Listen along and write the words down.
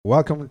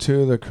Welcome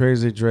to the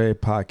Crazy Dre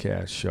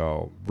podcast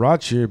show,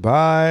 brought to you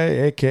by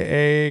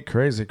aka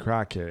Crazy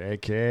Crockett,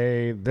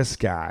 aka this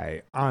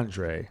guy,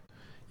 Andre.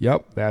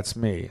 Yep, that's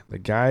me, the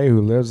guy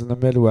who lives in the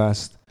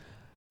Midwest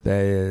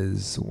that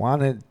is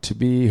wanted to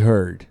be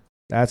heard.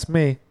 That's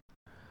me.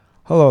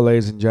 Hello,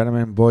 ladies and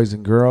gentlemen, boys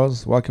and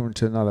girls. Welcome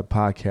to another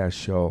podcast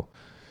show.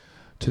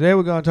 Today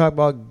we're going to talk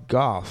about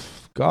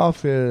golf.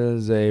 Golf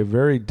is a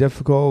very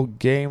difficult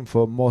game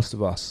for most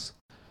of us.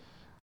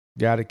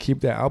 Got to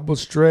keep that elbow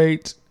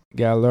straight.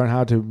 Got to learn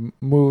how to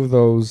move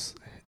those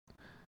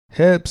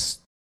hips,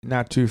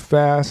 not too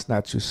fast,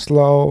 not too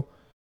slow,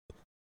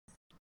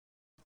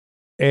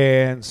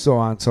 and so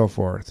on and so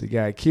forth. You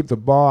got to keep the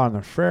ball on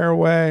the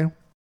fairway.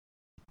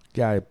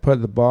 Got to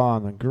put the ball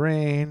on the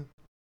green.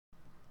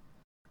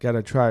 Got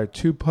to try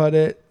to putt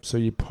it so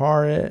you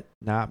par it,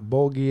 not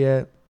bogey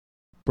it.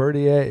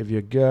 Birdie it if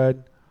you're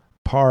good.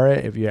 Par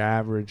it if you're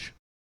average.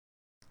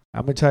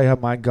 I'm going to tell you how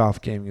my golf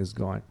game is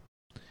going.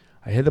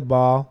 I hit the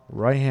ball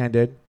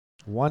right-handed,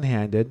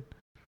 one-handed,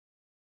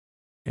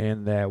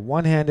 and that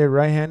one-handed,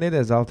 right-handed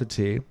is out the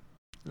tee.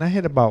 And I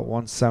hit about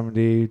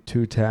 170,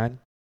 210.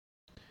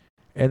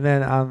 And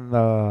then on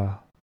the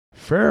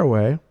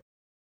fairway,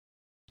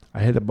 I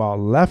hit the ball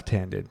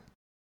left-handed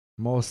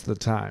most of the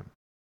time.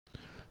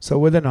 So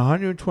within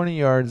 120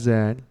 yards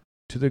in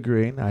to the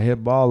green, I hit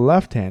the ball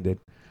left-handed.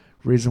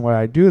 Reason why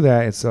I do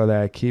that is so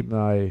that I keep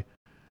my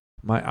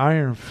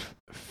iron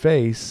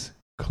face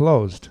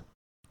closed.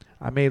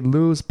 I may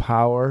lose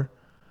power,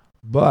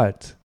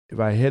 but if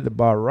I hit the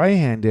ball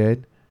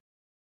right-handed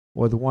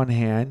with one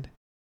hand,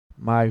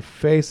 my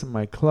face and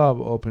my club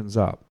opens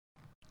up.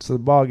 So the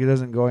ball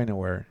doesn't go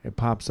anywhere. It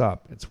pops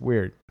up. It's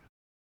weird.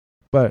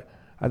 But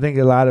I think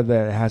a lot of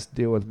that has to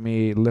do with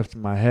me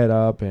lifting my head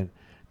up and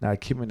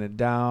not keeping it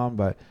down.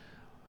 But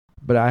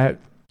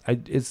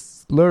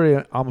it's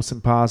literally almost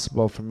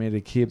impossible for me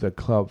to keep the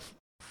club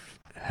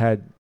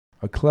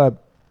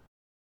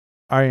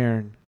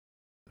iron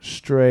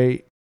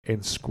straight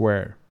and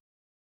square.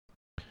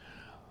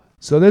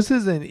 So this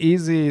is an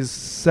easy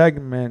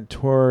segment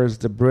towards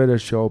the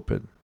British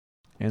Open.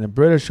 And the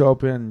British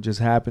Open just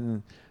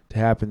happened to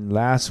happen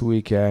last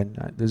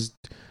weekend.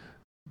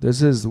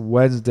 This is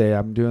Wednesday.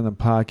 I'm doing the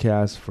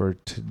podcast for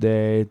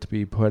today to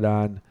be put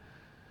on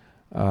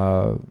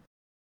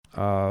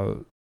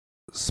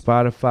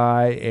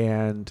Spotify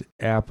and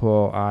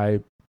Apple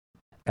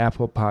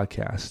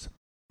Podcast.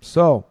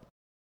 So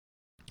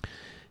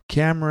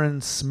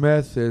Cameron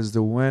Smith is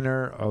the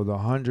winner of the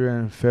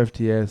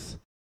 150th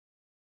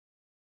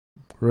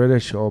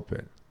British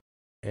Open.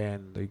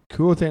 And the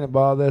cool thing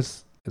about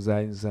this is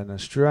that he's an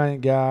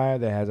Australian guy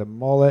that has a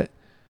mullet,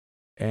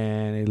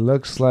 and he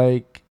looks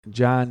like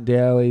John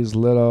Daly's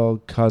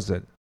little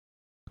cousin.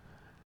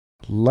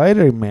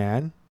 Lighter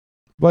man,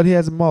 but he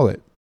has a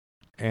mullet.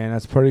 And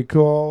that's pretty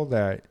cool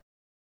that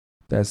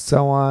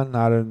someone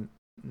out of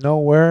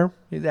nowhere,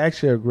 he's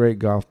actually a great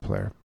golf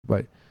player,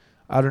 but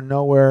out of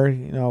nowhere,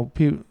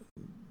 people,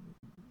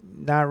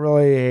 not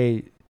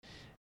really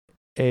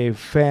a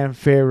fan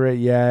favorite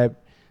yet.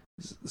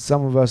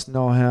 Some of us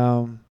know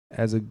him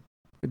as a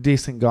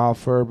decent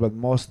golfer, but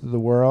most of the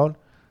world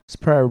is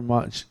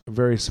probably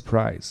very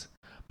surprised.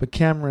 But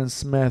Cameron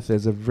Smith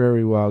is a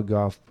very well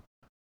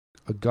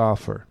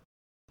golfer.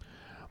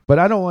 But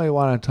I don't really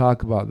want to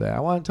talk about that. I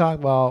want to talk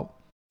about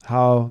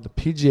how the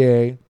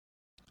PGA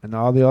and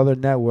all the other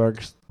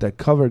networks that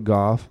cover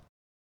golf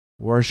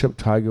worship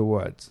Tiger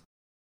Woods.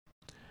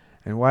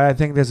 And why I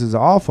think this is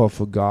awful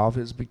for golf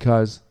is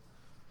because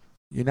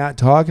you're not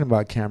talking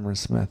about Cameron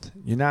Smith.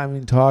 You're not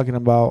even talking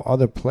about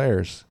other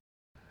players.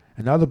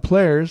 And other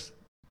players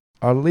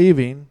are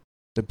leaving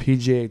the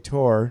PGA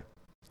Tour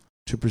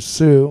to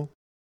pursue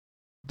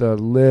the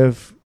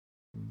Live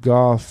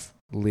Golf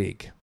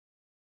League.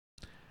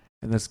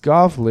 And this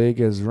golf league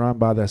is run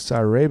by the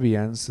Saudi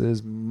Arabians.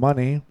 There's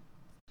money.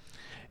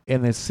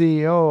 And the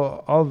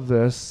CEO of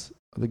this,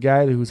 the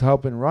guy who's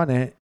helping run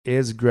it,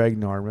 is Greg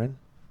Norman.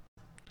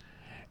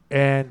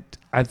 And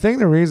I think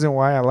the reason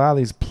why a lot of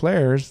these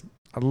players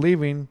are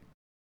leaving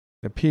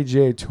the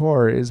PGA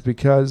Tour is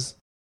because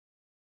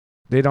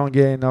they don't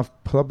get enough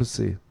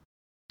publicity.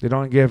 They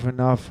don't give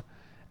enough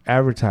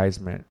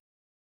advertisement.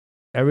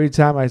 Every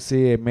time I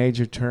see a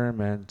major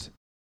tournament,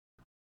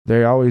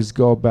 they always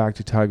go back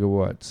to Tiger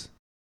Woods.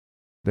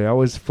 They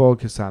always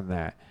focus on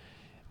that.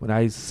 When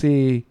I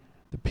see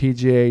the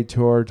PGA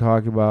Tour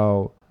talk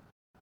about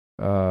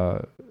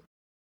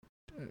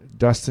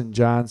Dustin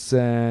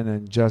Johnson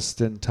and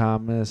Justin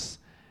Thomas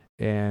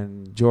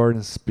and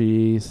Jordan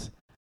Spieth,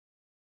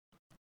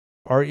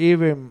 or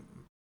even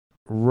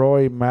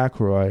Rory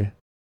McIlroy,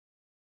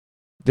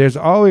 there's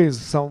always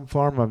some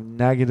form of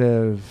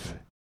negative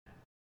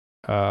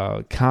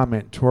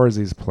comment towards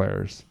these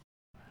players.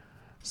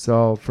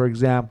 So, for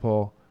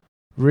example,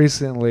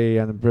 recently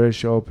on the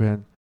British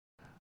Open,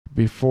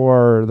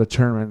 before the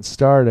tournament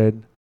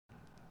started,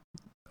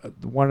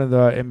 one of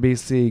the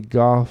NBC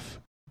golf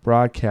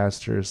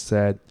broadcasters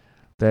said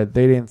that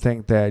they didn't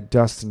think that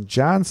Dustin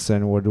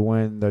Johnson would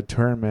win the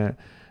tournament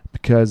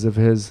because of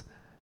his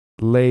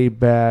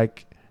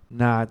laid-back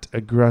not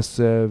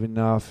aggressive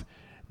enough,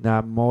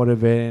 not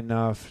motivated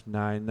enough,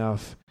 not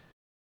enough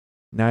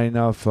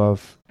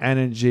of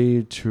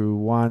energy to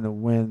want to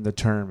win the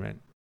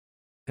tournament.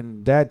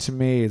 And that to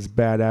me is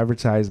bad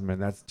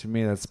advertisement.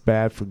 That's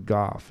bad for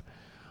golf.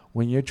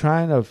 When you're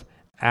trying to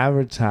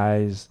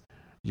advertise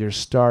your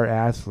star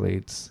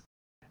athletes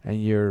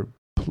and your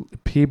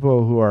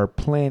people who are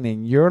playing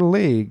in your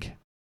league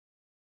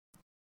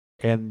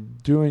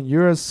and doing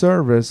you a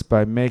service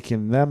by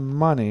making them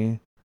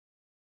money,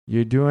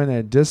 you're doing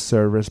a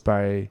disservice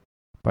by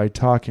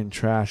talking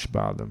trash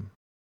about them.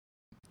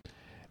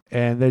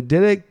 And they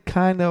did it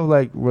kind of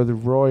like with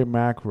Rory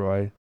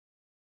McIlroy.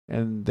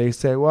 And they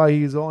say, well,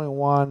 he's only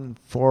won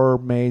 4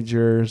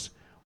 majors.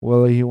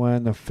 Will he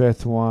win the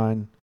 5th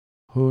one?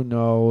 Who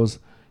knows?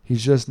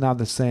 He's just not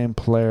the same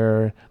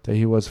player that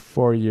he was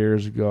 4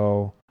 years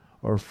ago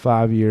or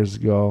 5 years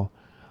ago.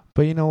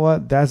 But you know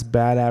what? That's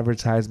bad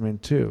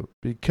advertisement too.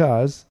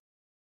 Because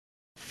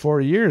 4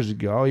 years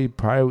ago, he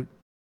probably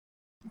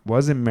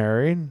wasn't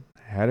married,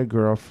 had a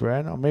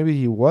girlfriend, or maybe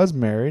he was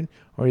married,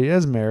 or he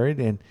is married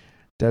and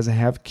doesn't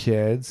have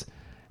kids.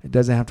 It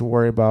doesn't have to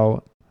worry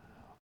about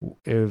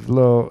if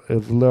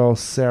little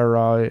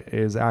Sarah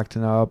is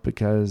acting up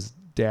because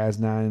dad's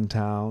not in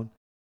town.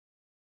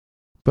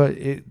 But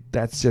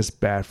that's just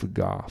bad for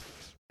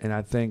golf. And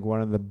I think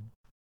one of the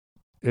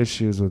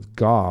issues with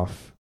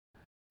golf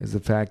is the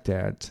fact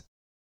that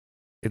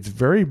it's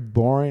very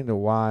boring to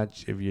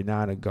watch if you're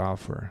not a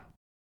golfer.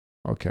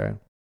 Okay?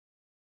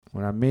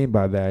 What I mean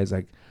by that is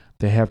like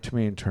they have too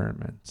many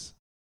tournaments.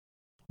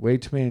 Way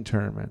too many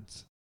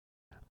tournaments.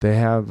 They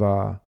have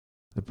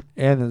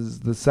and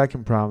the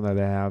second problem that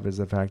they have is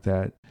the fact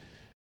that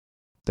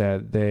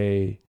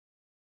they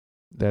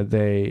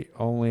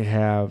only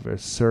have a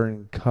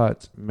certain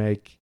cut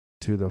make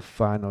to the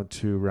final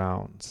 2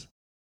 rounds.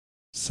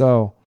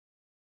 So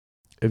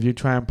if you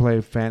try and play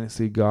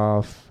fantasy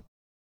golf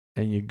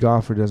and your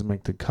golfer doesn't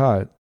make the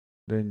cut,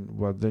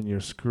 then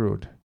you're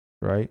screwed,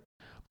 right?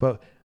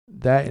 But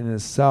that in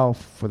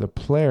itself for the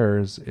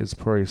players is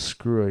pretty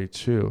screwy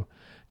too,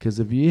 because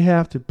if you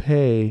have to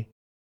pay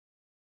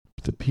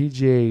the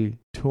PGA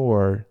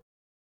Tour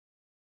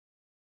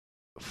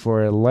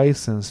for a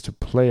license to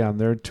play on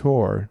their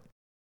tour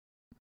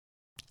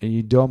and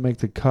you don't make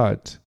the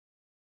cut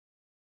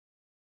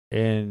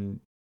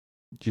and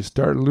you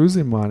start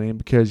losing money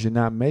because you're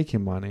not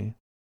making money,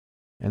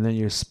 and then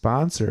your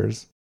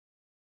sponsors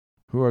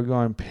who are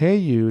going to pay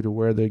you to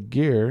wear their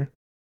gear,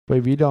 but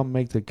if you don't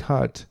make the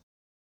cut,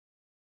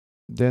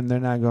 then they're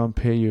not going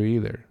to pay you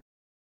either.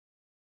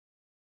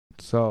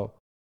 So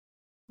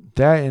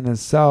that in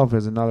itself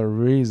is another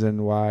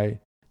reason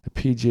why the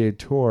PGA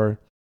Tour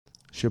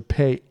should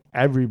pay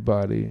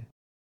everybody.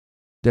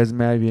 Doesn't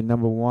matter if you're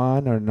number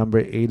 1 or number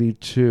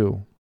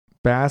 82.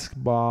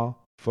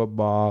 Basketball,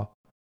 football,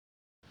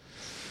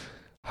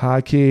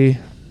 hockey,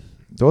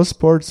 those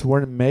sports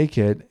wouldn't make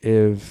it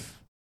if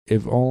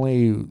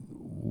only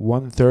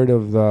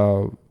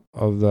 1/3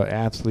 of the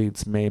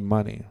athletes made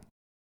money.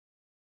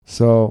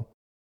 So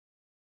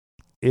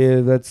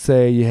if, let's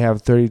say you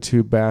have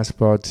 32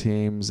 basketball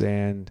teams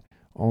and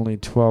only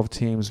 12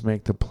 teams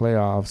make the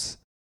playoffs,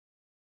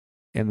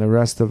 and the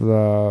rest of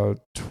the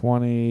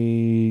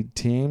 20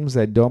 teams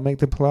that don't make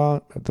the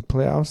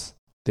playoffs,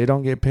 they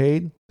don't get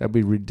paid, that'd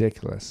be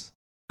ridiculous,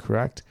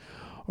 correct?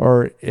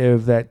 Or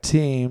if that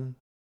team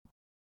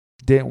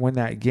didn't win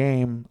that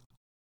game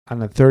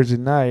on a Thursday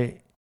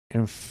night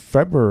in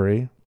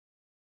February,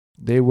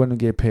 they wouldn't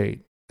get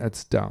paid.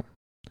 That's dumb.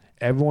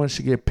 Everyone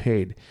should get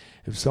paid.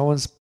 If you're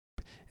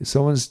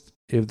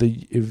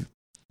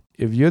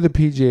the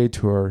PGA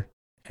Tour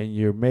and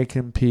you're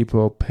making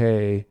people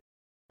pay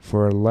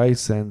for a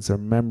license or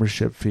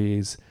membership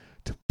fees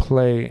to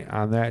play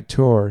on that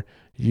tour,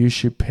 you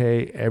should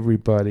pay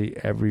everybody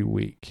every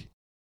week,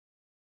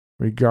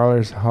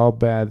 regardless of how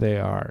bad they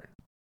are.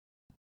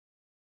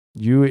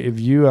 If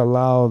you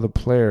allow the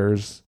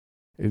players,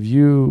 if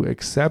you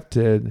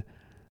accepted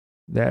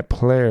that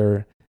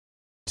player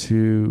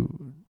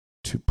to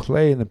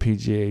play in the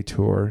PGA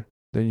Tour,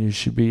 then you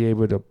should be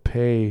able to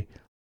pay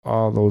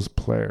all those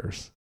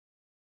players.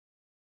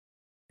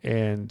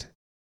 And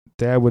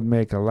that would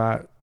make a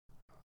lot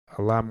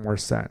more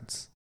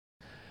sense.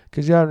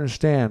 Because you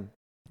understand,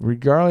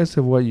 regardless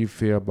of what you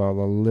feel about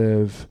the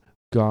LIV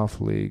Golf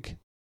League,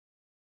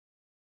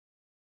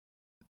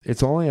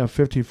 it's only a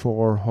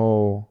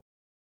 54-hole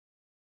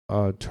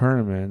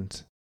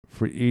tournament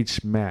for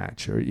each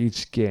match or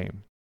each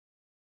game.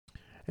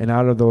 And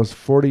out of those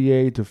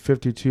 48 to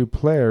 52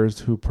 players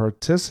who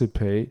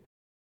participate,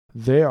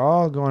 they're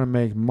all going to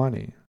make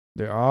money.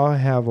 They all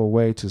have a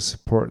way to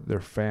support their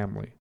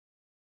family.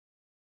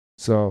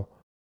 So,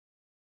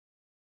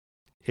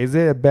 is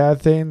it a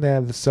bad thing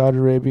that the Saudi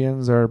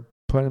Arabians are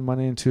putting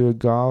money into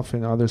golf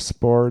and other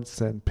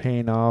sports and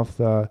paying off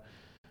the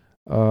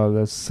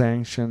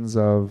sanctions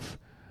of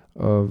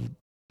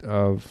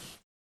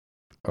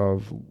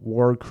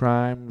war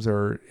crimes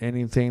or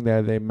anything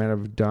that they might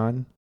have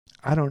done?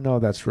 I don't know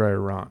if that's right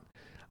or wrong.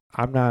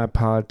 I'm not a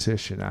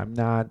politician. I'm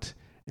not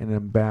an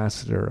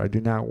ambassador. I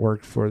do not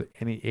work for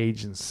any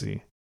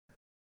agency.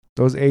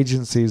 Those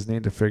agencies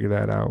need to figure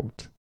that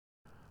out.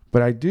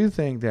 But I do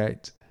think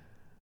that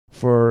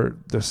for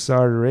the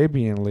Saudi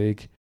Arabian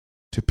League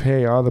to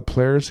pay all the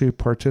players who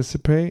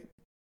participate,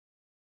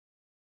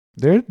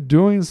 they're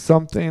doing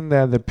something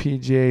that the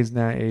PGA is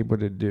not able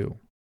to do.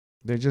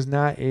 They're just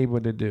not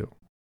able to do.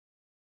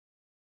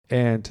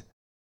 And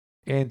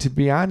to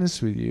be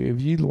honest with you,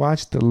 if you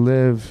watch the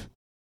Live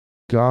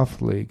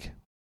Golf League,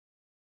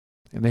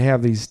 and they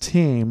have these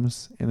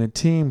teams, and the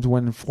teams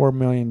win $4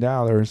 million,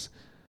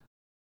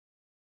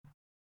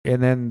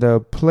 and then the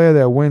player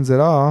that wins it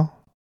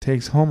all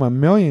takes home $1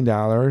 million,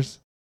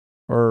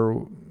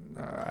 or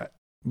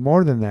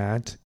more than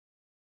that.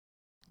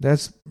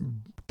 That's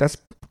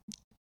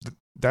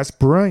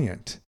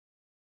brilliant.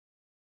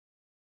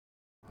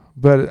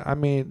 But I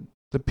mean,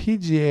 the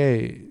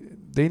PGA,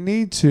 they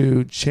need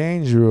to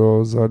change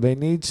rules, or they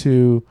need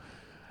to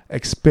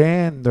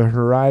expand the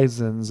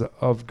horizons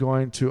of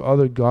going to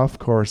other golf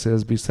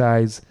courses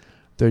besides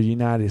the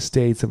United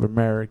States of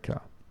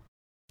America.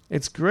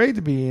 It's great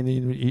to be in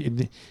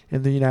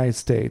the United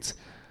States,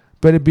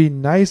 but it'd be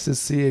nice to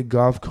see a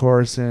golf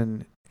course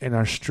in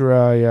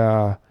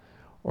Australia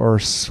or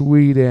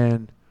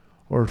Sweden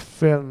or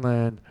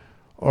Finland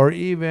or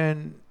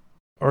even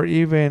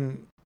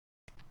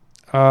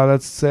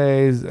let's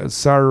say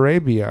Saudi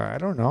Arabia. I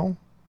don't know.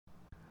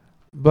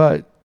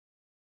 But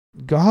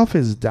golf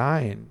is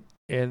dying.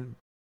 And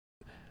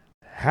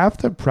half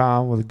the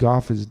problem with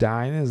golf is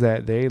dying is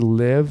that they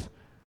live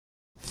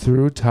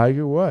through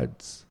Tiger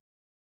Woods.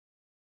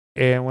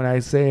 And when I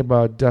say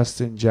about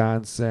Dustin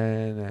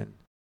Johnson and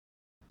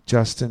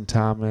Justin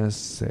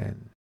Thomas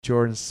and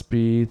Jordan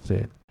Spieth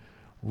and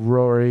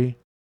Rory,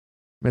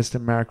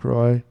 Mr.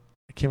 McIlroy,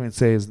 I can't even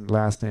say his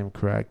last name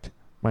correct.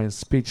 My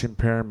speech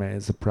impairment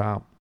is a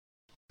problem.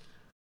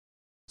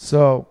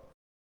 So,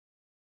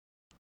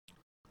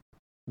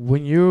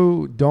 when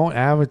you don't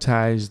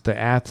advertise the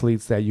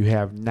athletes that you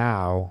have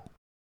now,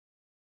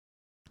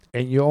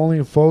 and you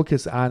only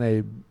focus on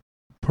a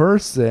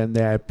person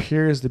that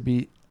appears to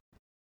be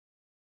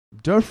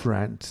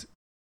different,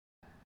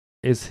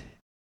 it's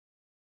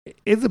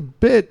a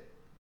bit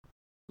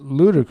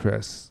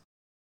ludicrous.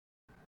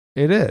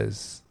 It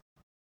is.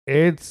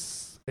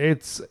 It's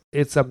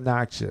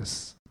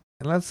obnoxious.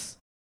 I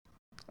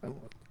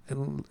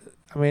mean,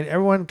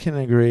 everyone can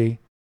agree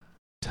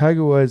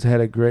Tiger Woods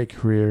had a great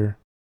career.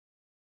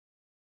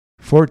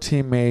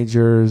 14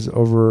 majors,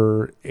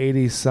 over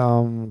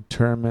 80-some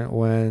tournament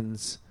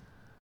wins.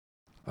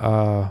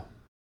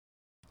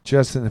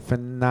 Just a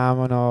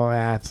phenomenal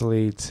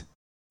athlete.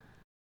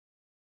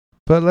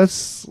 But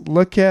let's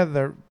look at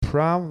the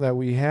problem that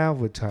we have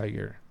with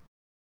Tiger.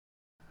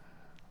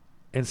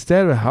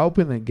 Instead of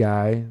helping the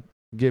guy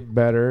get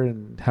better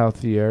and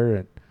healthier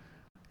and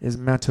his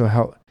mental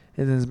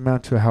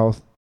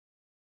health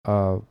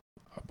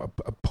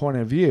point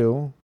of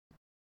view,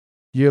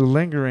 you're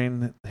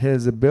lingering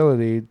his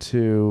ability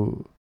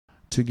to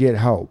get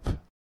help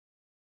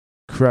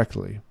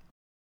correctly.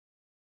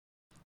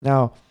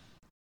 Now,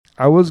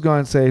 I was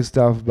going to say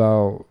stuff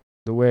about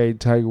the way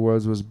Tiger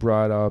Woods was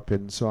brought up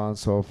and so on and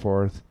so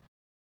forth.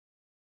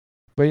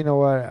 But you know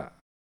what?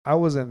 I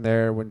wasn't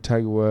there when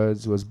Tiger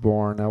Woods was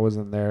born. I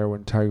wasn't there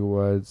when Tiger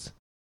Woods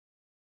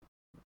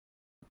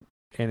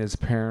and his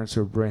parents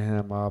were bringing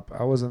him up.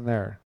 I wasn't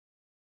there.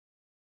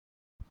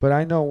 But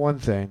I know one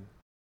thing.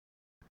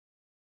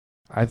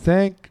 I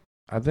think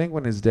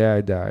when his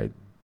dad died,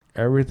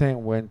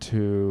 everything went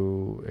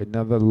to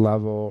another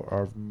level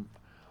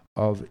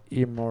of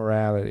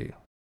immorality,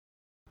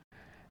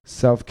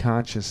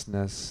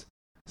 self-consciousness,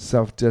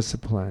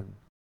 self-discipline.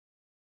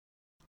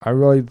 I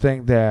really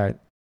think that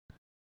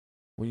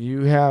when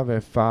you have a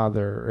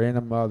father and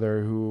a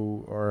mother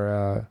who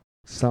are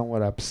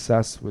somewhat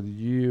obsessed with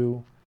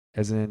you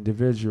as an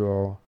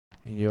individual,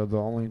 and you're the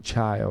only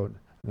child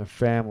in the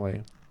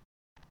family,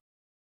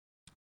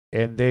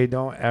 and they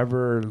don't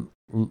ever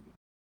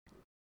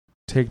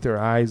take their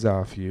eyes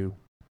off you,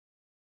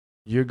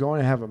 you're going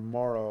to have a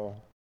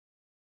moral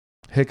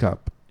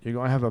hiccup. You're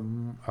going to have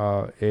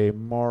a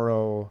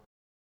moral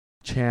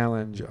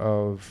challenge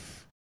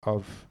of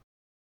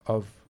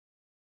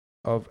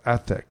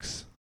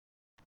ethics.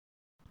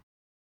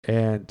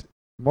 And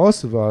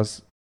most of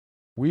us,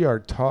 we are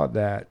taught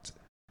that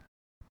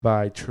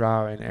by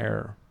trial and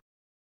error.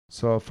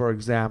 So, for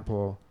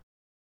example,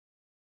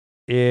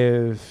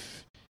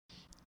 if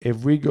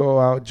we go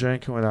out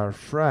drinking with our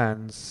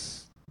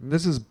friends, and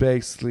this is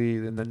basically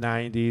in the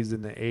 90s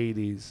and the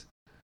 80s.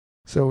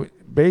 So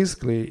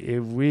basically,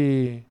 if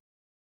we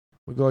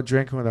go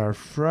drinking with our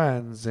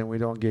friends and we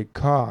don't get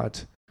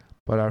caught,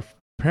 but our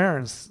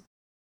parents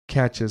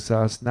catches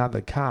us, not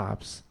the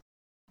cops,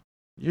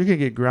 you can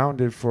get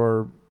grounded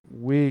for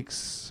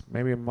weeks,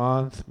 maybe a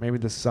month, maybe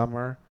the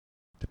summer,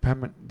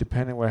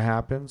 depending what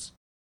happens.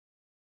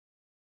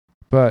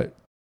 But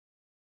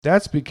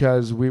that's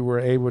because we were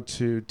able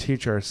to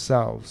teach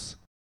ourselves.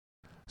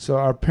 So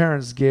our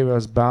parents gave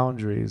us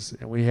boundaries,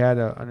 and we had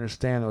to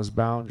understand those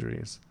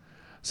boundaries.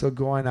 So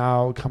going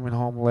out, coming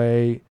home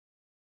late,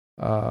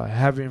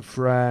 having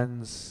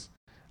friends,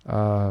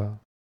 uh,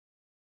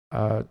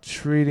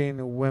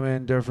 treating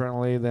women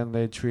differently than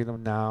they treat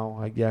them now,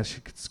 I guess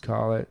you could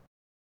call it.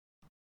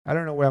 I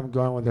don't know where I'm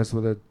going with this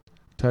with the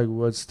Tiger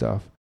Woods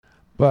stuff.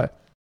 But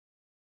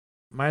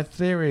my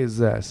theory is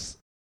this.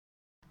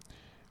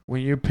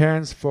 When your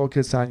parents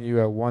focus on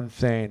you at one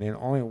thing and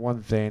only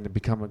one thing to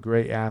become a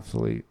great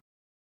athlete,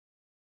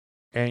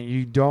 and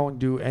you don't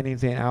do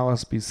anything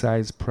else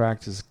besides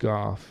practice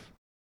golf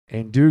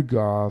and do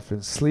golf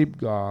and sleep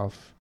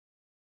golf,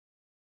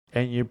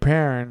 and your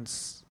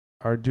parents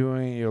are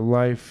doing your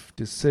life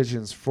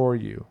decisions for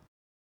you.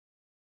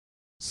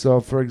 So,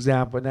 for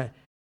example,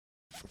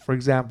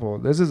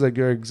 this is a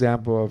good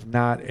example of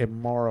not a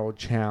moral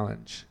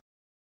challenge.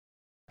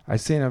 I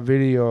seen a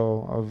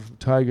video of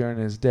Tiger and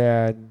his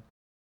dad,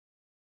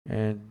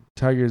 and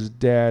Tiger's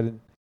dad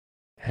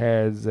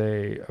has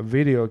a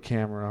video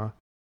camera,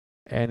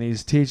 and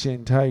he's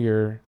teaching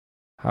Tiger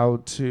how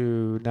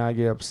to not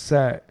get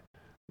upset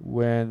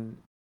when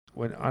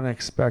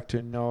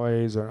unexpected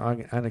noise or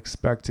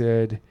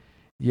unexpected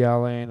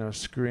yelling or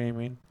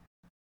screaming.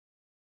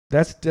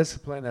 That's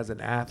discipline as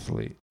an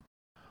athlete.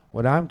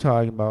 What I'm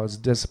talking about is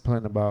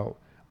discipline about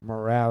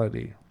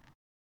morality.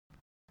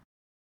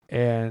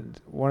 And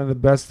one of the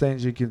best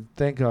things you can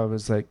think of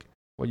is like,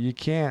 well, you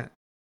can't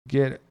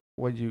get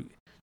what you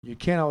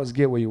can't always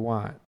get what you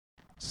want.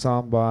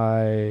 Song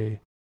by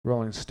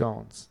Rolling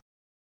Stones.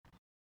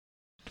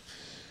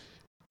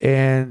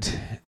 And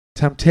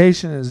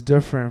temptation is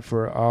different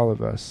for all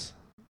of us.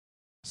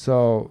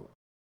 So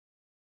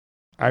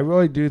I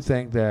really do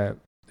think that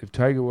if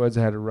Tiger Woods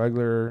had a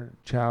regular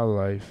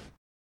childhood,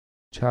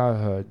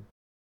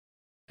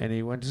 and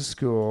he went to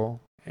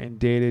school and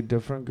dated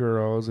different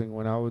girls and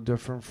went out with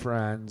different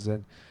friends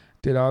and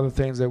did all the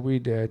things that we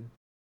did,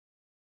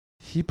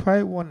 he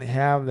probably wouldn't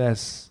have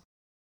this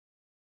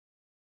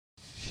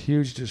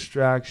huge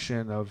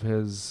distraction of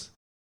his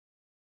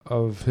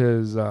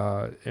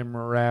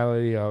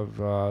immorality,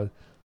 of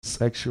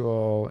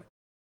sexual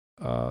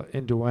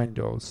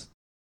innuendos.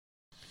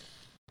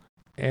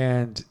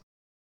 And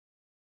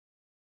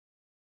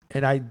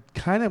I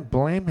kind of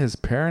blame his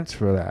parents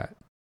for that.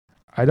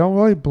 I don't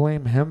really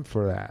blame him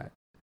for that.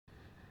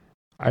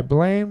 I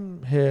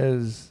blame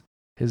his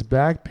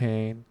back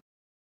pain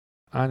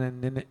on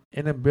an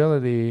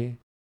inability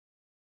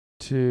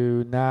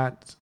to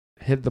not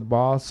hit the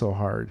ball so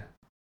hard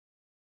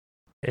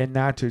and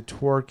not to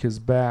torque his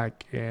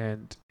back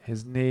and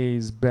his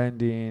knees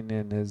bending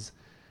and his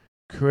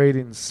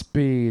creating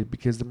speed,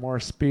 because the more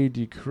speed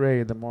you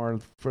create, the more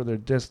further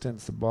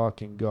distance the ball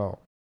can go.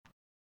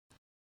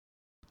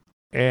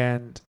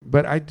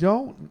 But I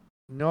don't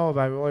know if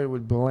I really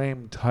would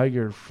blame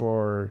Tiger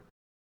for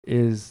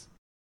his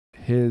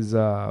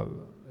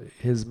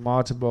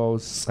multiple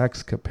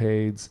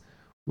sexcapades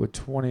with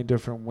 20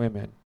 different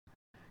women.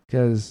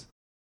 Because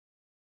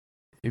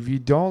if you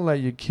don't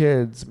let your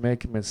kids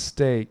make a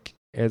mistake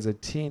as a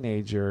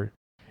teenager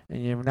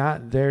and you're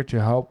not there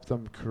to help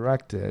them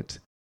correct it,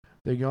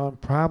 they're going to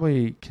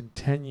probably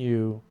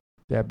continue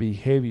that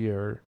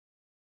behavior.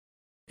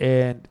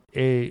 And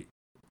it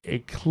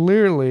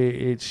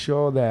clearly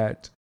showed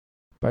that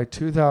by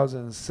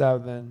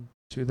 2007,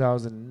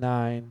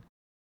 2009,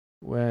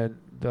 when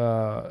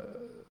the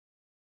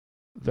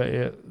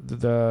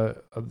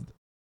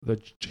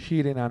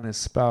cheating on his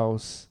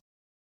spouse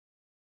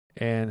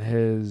and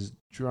his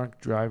drunk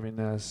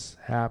drivingness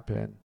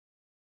happened,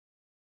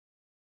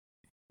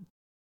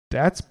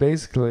 that's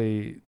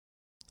basically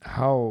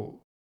how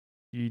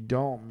you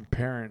don't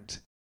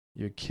parent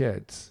your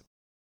kids,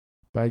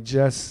 by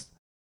just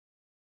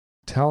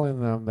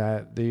telling them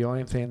that the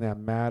only thing that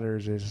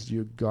matters is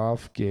your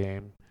golf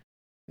game,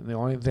 and the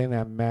only thing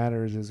that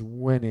matters is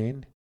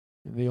winning,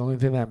 and the only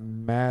thing that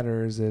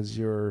matters is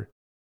your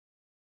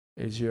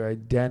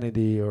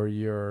identity or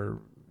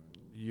your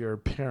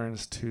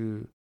appearance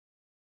to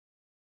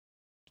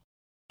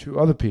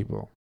other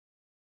people.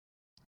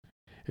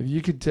 If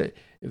you could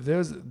if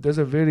there's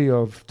a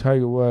video of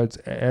Tiger Woods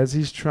as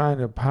he's trying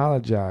to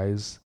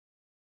apologize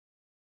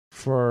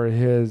for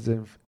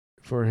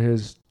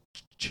his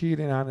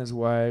cheating on his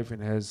wife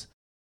and his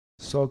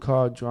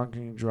so-called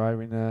drunken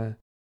driving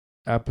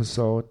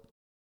episode,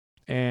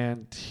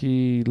 and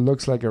he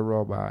looks like a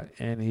robot,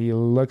 and he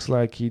looks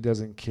like he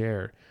doesn't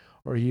care,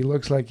 or he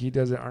looks like he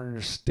doesn't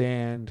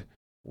understand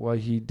what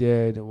he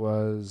did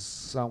was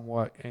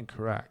somewhat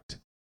incorrect.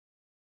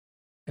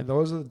 And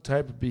those are the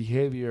type of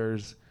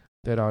behaviors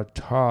that are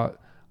taught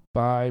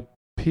by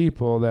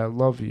people that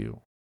love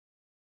you.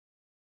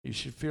 You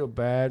should feel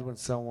bad when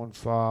someone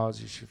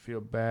falls. You should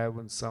feel bad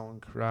when someone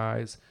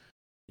cries.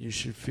 You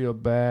should feel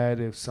bad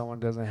if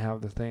someone doesn't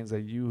have the things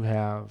that you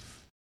have.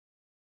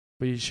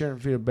 But you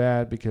shouldn't feel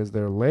bad because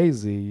they're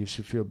lazy. You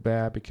should feel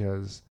bad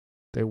because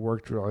they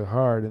worked really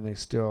hard and they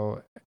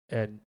still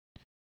at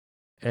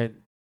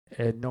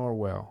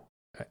Norwell.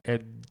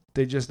 And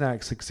they're just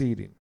not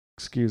succeeding.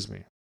 Excuse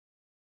me.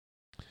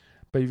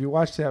 But if you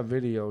watch that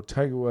video,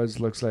 Tiger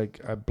Woods looks like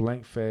a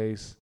blank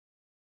face.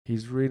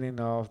 He's reading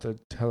off the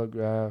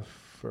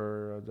telegraph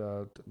or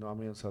the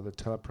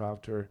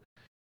teleprompter,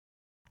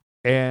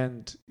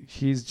 and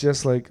he's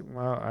just like,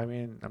 well, I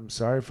mean, I'm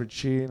sorry for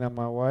cheating on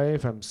my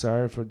wife. I'm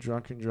sorry for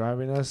drunken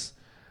driving us.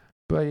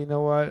 But you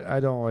know what? I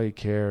don't really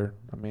care.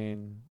 I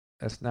mean,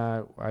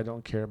 I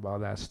don't care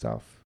about that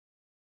stuff.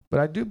 But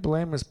I do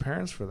blame his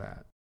parents for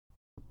that.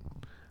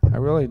 I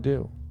really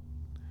do.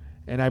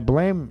 And I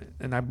blame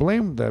the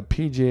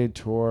PGA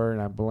Tour,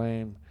 and I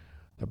blame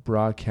the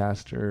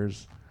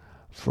broadcasters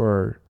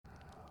for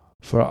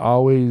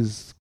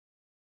always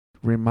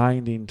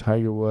reminding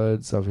Tiger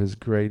Woods of his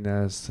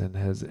greatness and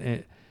his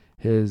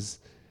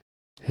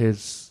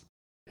his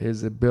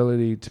his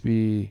ability to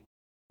be,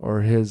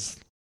 or his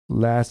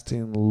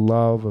lasting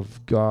love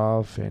of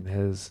golf and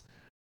his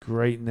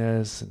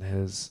greatness and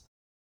his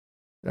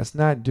that's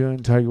not doing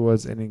Tiger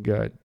Woods any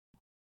good.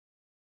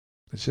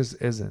 It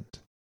just isn't.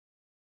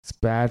 It's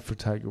bad for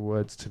Tiger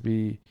Woods to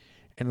be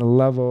in a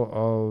level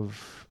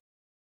of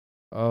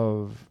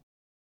of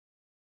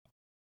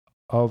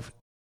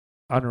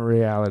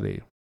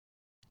unreality.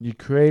 You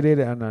created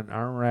an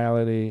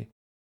unreality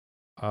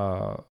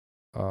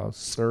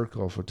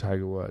circle for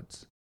Tiger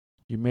Woods.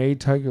 You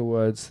made Tiger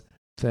Woods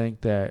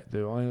think that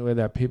the only way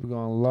that people are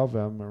going to love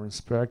him and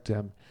respect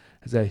him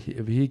is that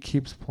if he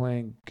keeps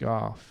playing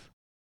golf,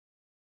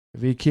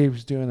 if he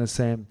keeps doing the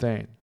same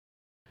thing.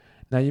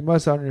 Now, you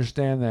must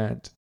understand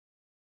that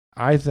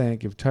I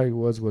think if Tiger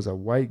Woods was a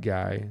white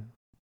guy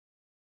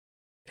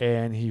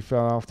and he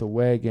fell off the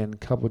wagon a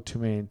couple too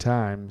many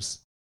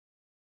times,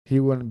 he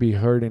wouldn't be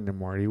heard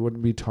anymore. He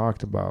wouldn't be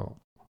talked about.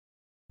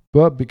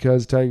 But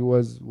because Tiger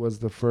Woods was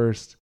the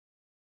first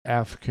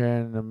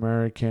African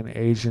American,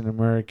 Asian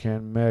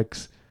American,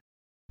 mixed,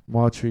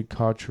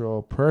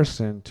 multicultural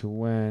person to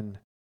win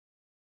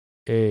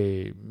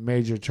a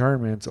major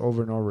tournament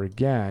over and over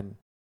again,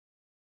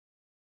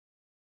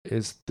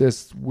 is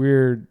this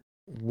weird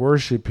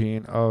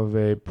worshiping of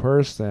a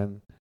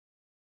person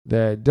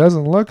that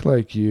doesn't look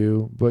like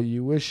you, but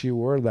you wish you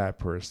were that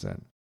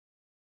person.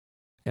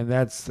 And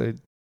that's a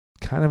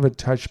kind of a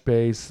touch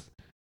base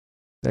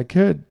that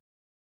could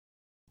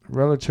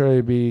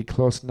relatively be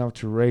close enough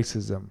to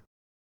racism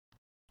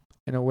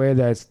in a way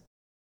that's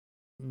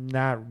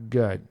not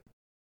good.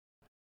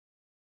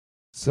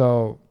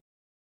 So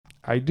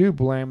I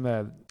blame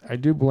the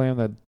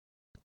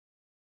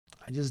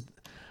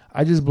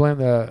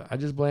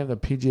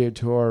PGA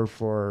Tour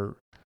for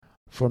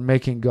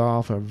making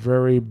golf a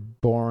very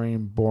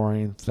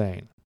boring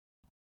thing.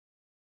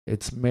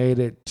 It's made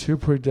it too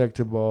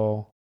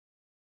predictable.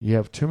 You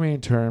have too many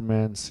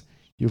tournaments.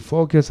 You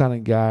focus on a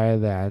guy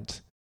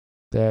that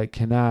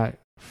cannot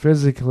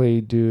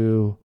physically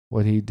do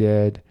what he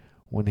did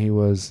when he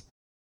was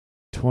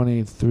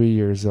 23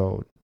 years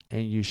old.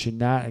 And you should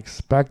not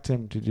expect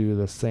him to do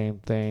the same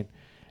thing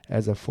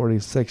as a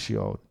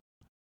 46-year-old.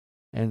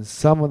 And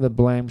some of the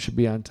blame should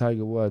be on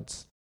Tiger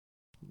Woods,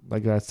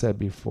 like I said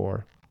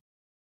before.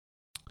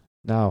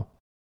 Now,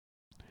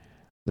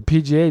 the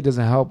PGA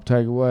doesn't help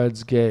Tiger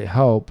Woods get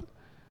help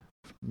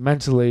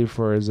mentally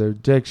for his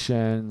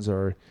addictions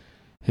or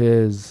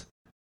his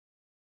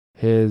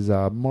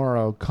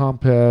moral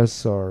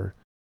compass or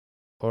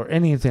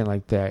anything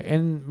like that.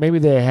 And maybe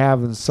they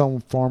have in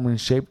some form and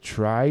shape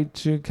tried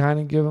to kind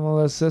of give him a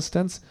little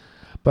assistance,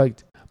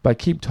 but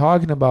keep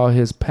talking about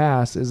his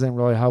past isn't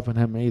really helping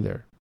him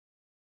either.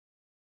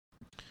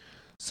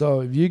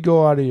 So if you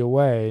go out of your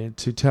way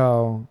to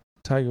tell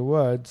Tiger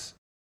Woods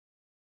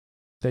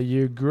that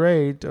you're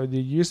great, or that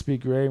you used to be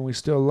great and we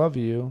still love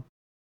you,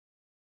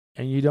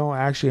 and you don't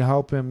actually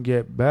help him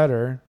get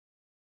better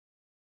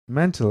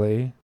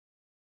mentally,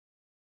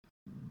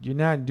 you're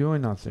not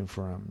doing nothing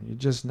for him. You're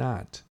just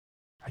not.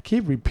 I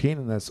keep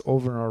repeating this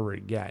over and over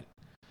again.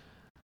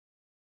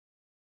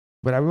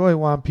 But I really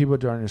want people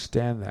to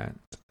understand that.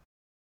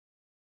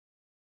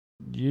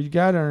 You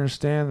got to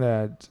understand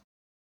that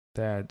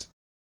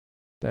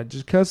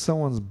just because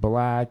someone's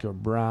black or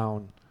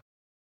brown,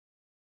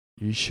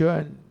 you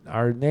shouldn't.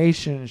 Our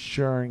nation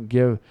shouldn't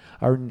give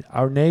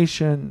our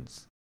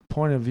nation's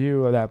point of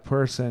view of that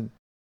person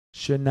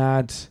should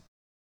not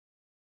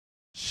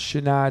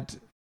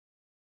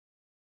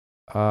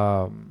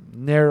be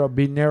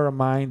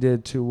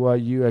narrow-minded to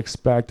what you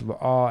expect of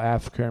all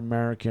African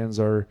Americans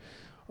or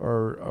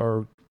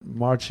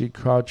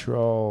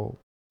multicultural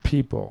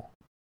people.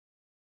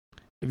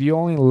 If you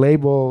only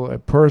label a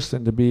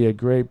person to be a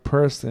great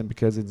person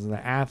because it's an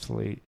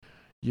athlete,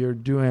 you're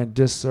doing a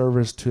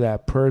disservice to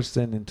that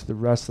person and to the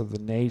rest of the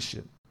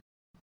nation.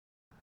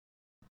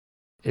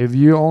 If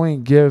you only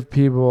give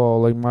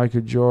people like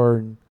Michael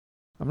Jordan,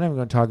 I'm not even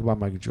going to talk about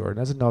Michael Jordan.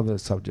 That's another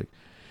subject.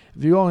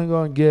 If you're only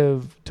going to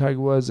give Tiger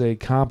Woods a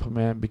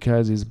compliment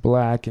because he's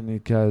black and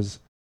because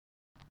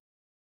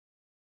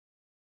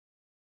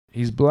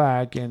he's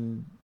black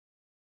and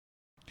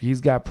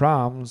he's got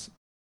problems,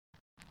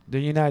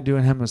 then you're not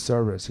doing him a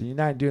service. You're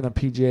not doing a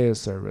PGA a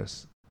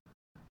service.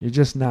 You're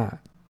just not.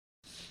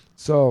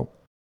 So,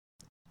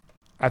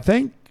 I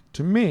think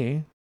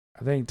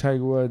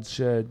Tiger Woods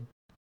should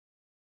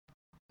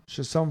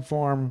some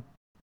form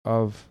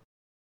of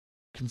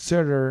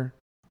consider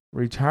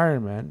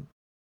retirement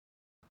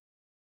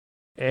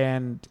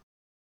and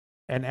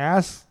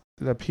ask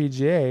the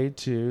PGA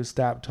to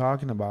stop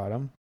talking about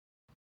him.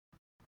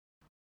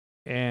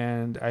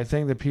 And I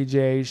think the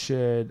PGA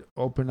should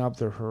open up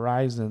their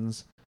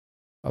horizons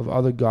of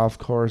other golf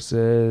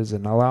courses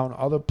and allowing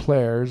other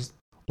players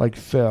like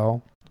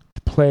Phil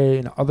to play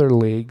in other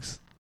leagues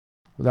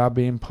without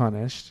being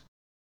punished.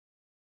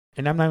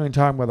 And I'm not even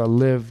talking about a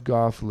live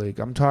golf league.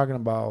 I'm talking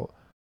about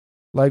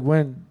like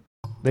when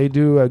they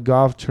do a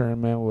golf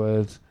tournament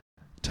with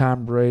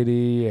Tom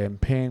Brady and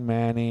Peyton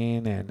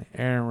Manning and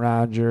Aaron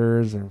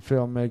Rodgers and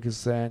Phil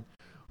Mickelson,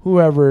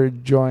 whoever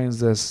joins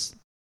this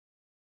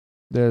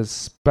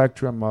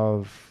spectrum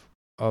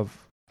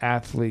of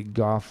athlete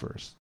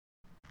golfers.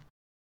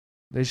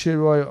 They should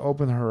really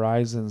open the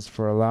horizons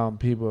for allowing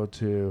people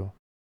to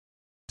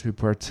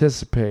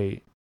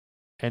participate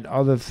in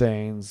other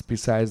things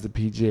besides the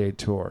PGA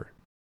Tour.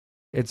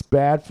 It's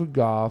bad for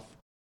golf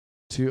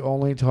to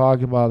only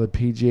talk about the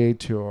PGA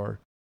Tour.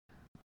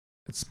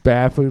 It's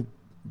bad for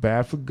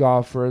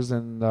golfers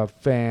and the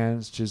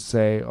fans to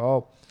say,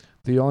 "Oh,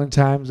 the only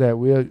times that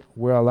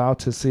we're allowed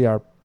to see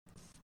our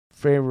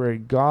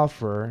favorite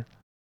golfer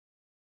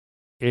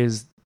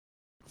is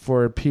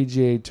for a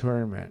PGA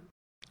tournament."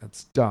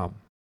 That's dumb.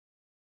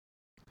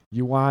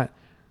 You want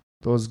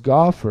those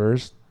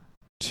golfers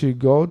to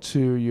go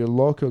to your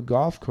local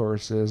golf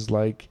courses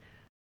like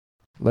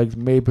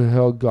Maple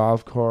Hill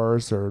Golf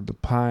Course or the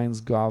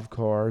Pines Golf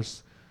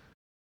Course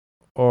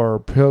or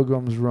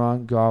Pilgrim's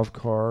Run Golf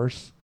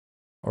Course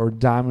or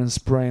Diamond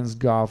Springs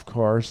Golf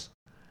Course.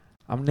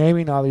 I'm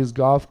naming all these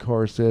golf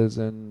courses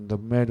in the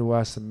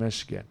Midwest of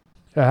Michigan.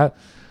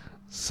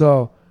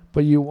 So,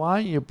 but you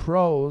want your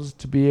pros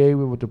to be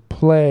able to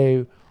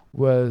play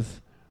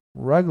with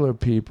regular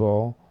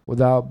people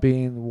without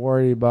being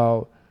worried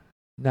about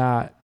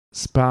not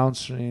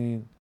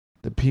sponsoring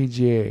the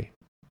PGA.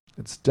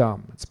 It's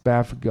dumb. It's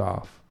bad for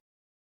golf.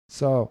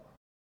 So,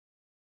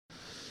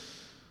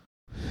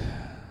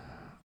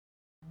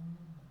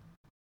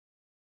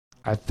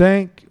 I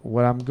think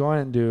what I'm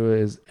going to do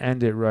is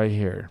end it right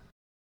here.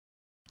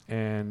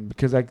 And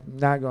because I'm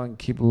not going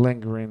to keep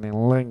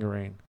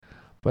lingering.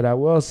 But I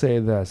will say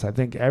this. I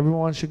think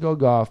everyone should go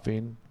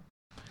golfing.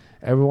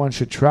 Everyone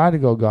should try to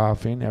go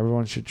golfing.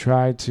 Everyone should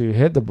try to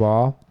hit the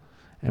ball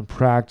and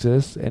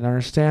practice and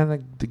understand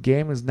that the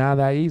game is not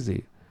that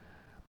easy.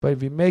 But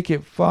if you make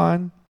it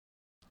fun,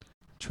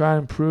 try to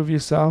improve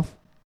yourself.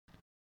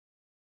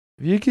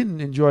 If you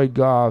can enjoy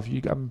golf,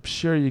 I'm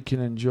sure you can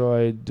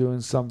enjoy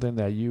doing something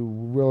that you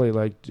really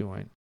like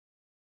doing.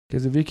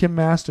 Because if you can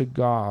master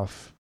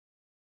golf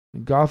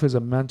is a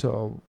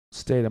mental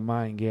state of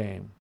mind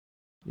game.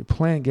 You're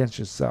playing against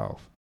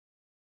yourself.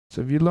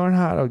 So if you learn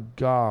how to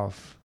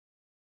golf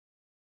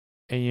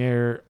and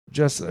you're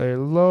just a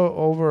little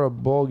over a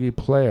bogey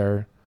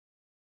player,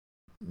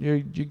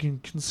 you can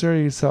consider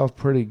yourself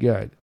pretty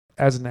good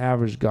as an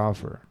average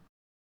golfer.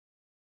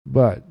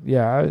 But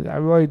yeah, I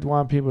really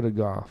want people to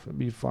golf. It'd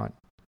be fun.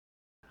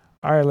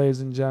 All right,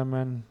 ladies and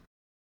gentlemen,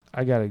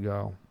 I gotta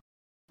go.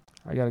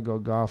 I gotta go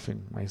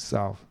golfing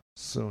myself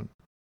soon.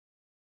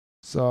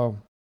 So,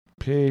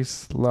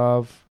 peace,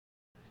 love.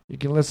 You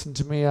can listen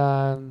to me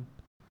on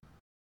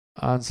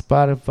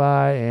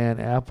Spotify and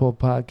Apple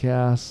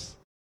Podcasts.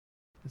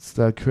 It's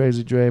the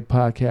Crazy Dre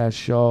Podcast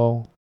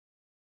Show.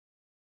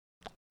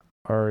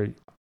 Or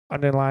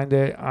underlined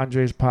it,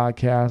 Andre's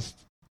Podcast.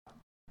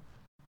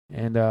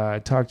 And I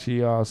talk to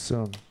you all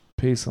soon.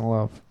 Peace and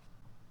love.